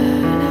la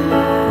la,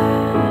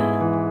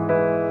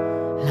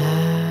 la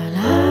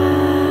la la la,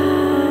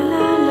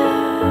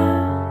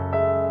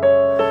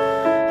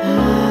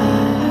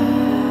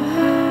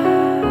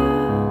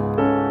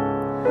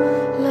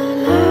 la la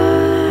la,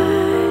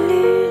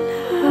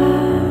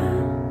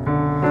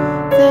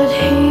 that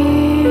he,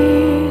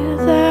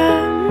 the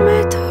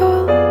metal,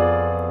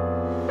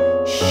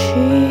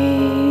 she,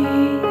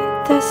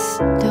 the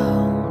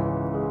stone,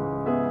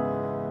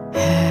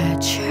 had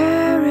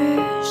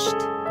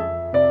cherished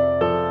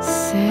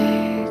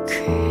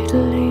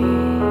secretly.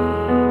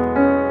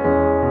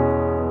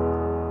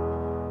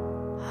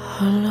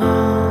 Alone.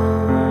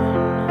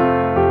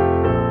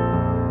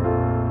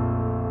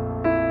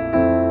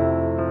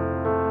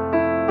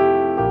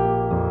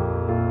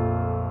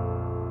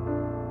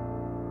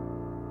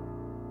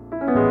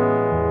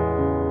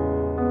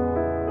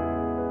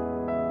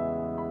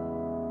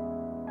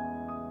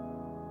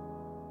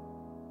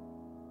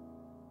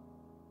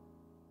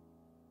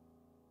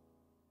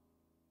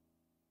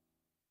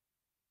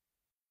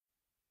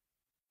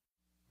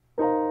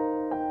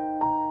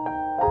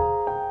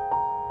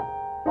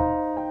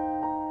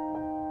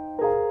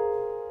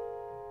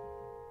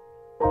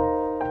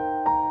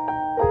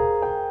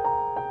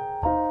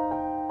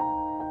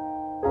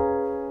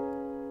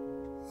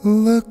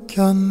 Look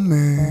at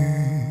me,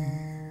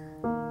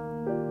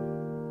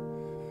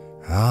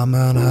 I'm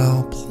an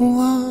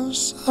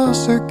helpless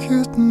as a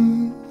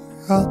kitten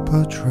up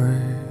a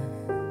tree,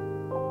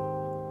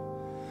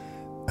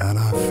 and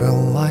I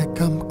feel like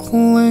I'm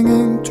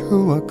clinging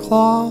to a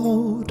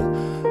cloud.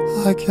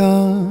 I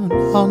can't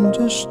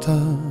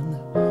understand,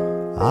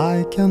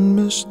 I can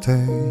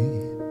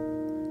mistake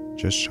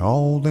just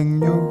holding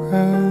your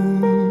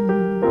hand.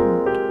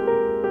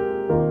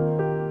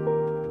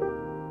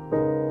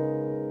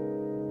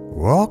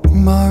 Walk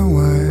my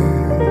way,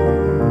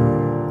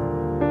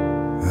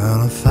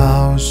 and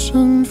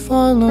 1,000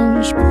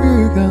 violins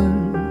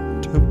begin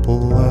to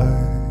play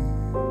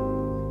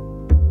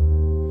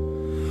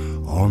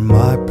on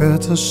my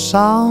bed. The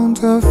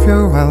sound of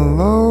your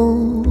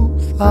hello,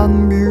 that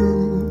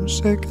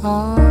music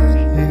I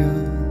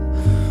hear,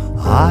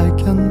 I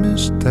can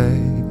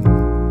mistake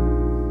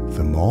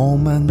the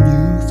moment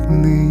you've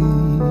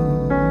near.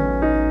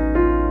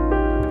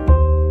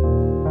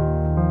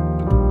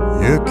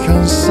 You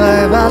can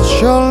say that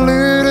you're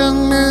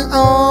leading me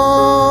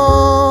on,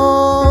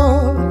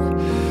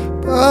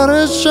 but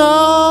it's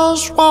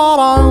just what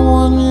I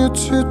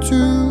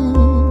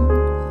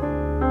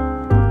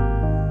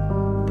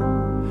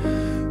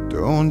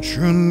Don't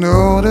you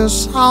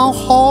notice how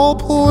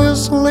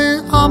hopelessly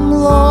I'm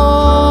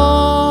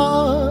lost?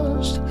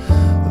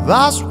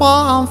 That's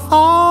why I'm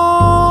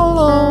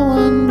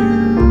following you.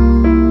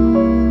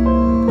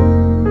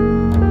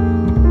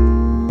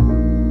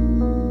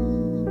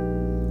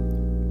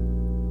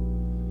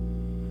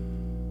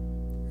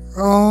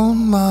 On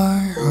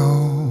my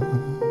own,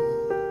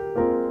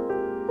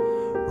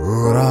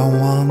 would I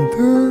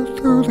wander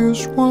through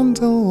this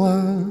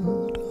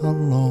wonderland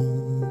alone,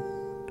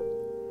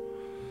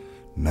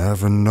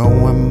 never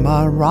knowing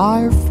my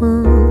right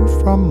foot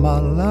from my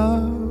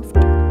left,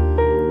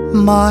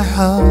 my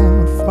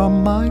hand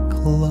from my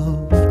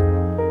glove?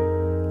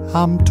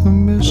 I'm too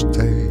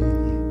misty,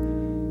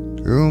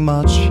 too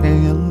much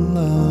in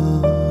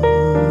love.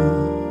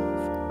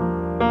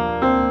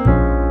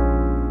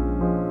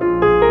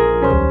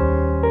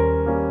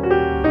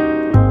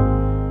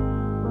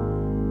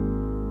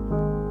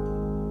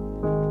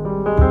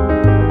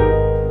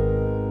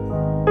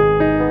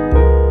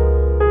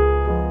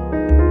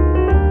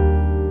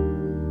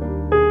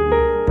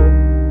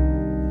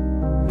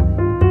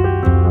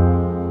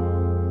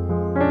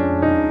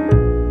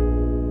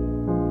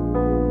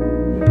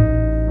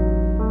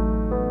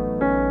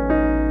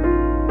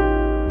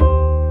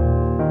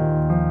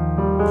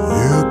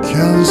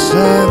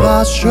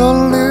 You're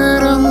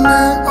leading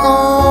me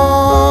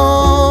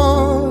on,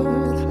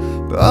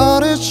 but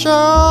it's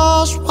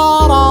just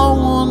what I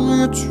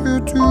want you to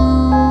do.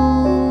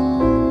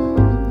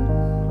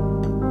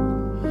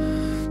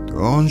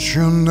 Don't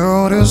you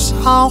notice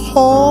how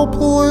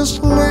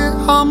hopelessly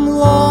I'm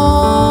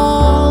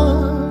lost?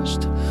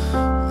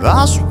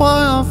 That's why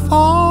I'm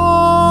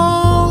following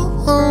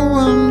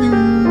you.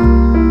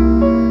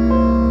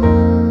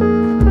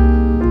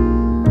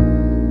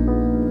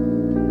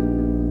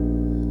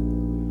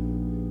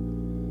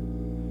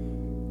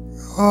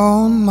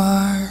 On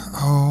my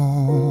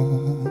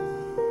own,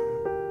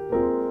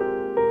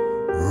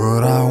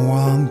 would I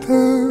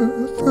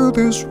wander through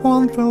this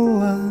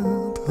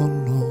wonderland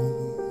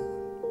alone,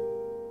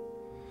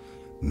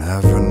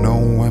 never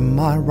knowing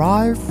my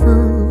right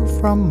foot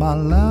from my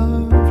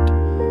left,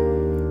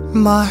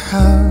 my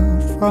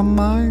hand from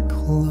my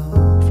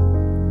glove?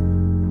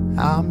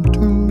 I'm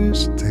too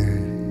misty,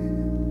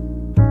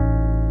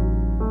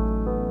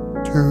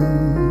 too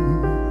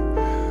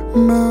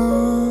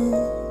much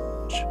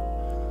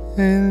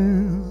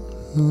in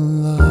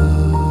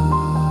love.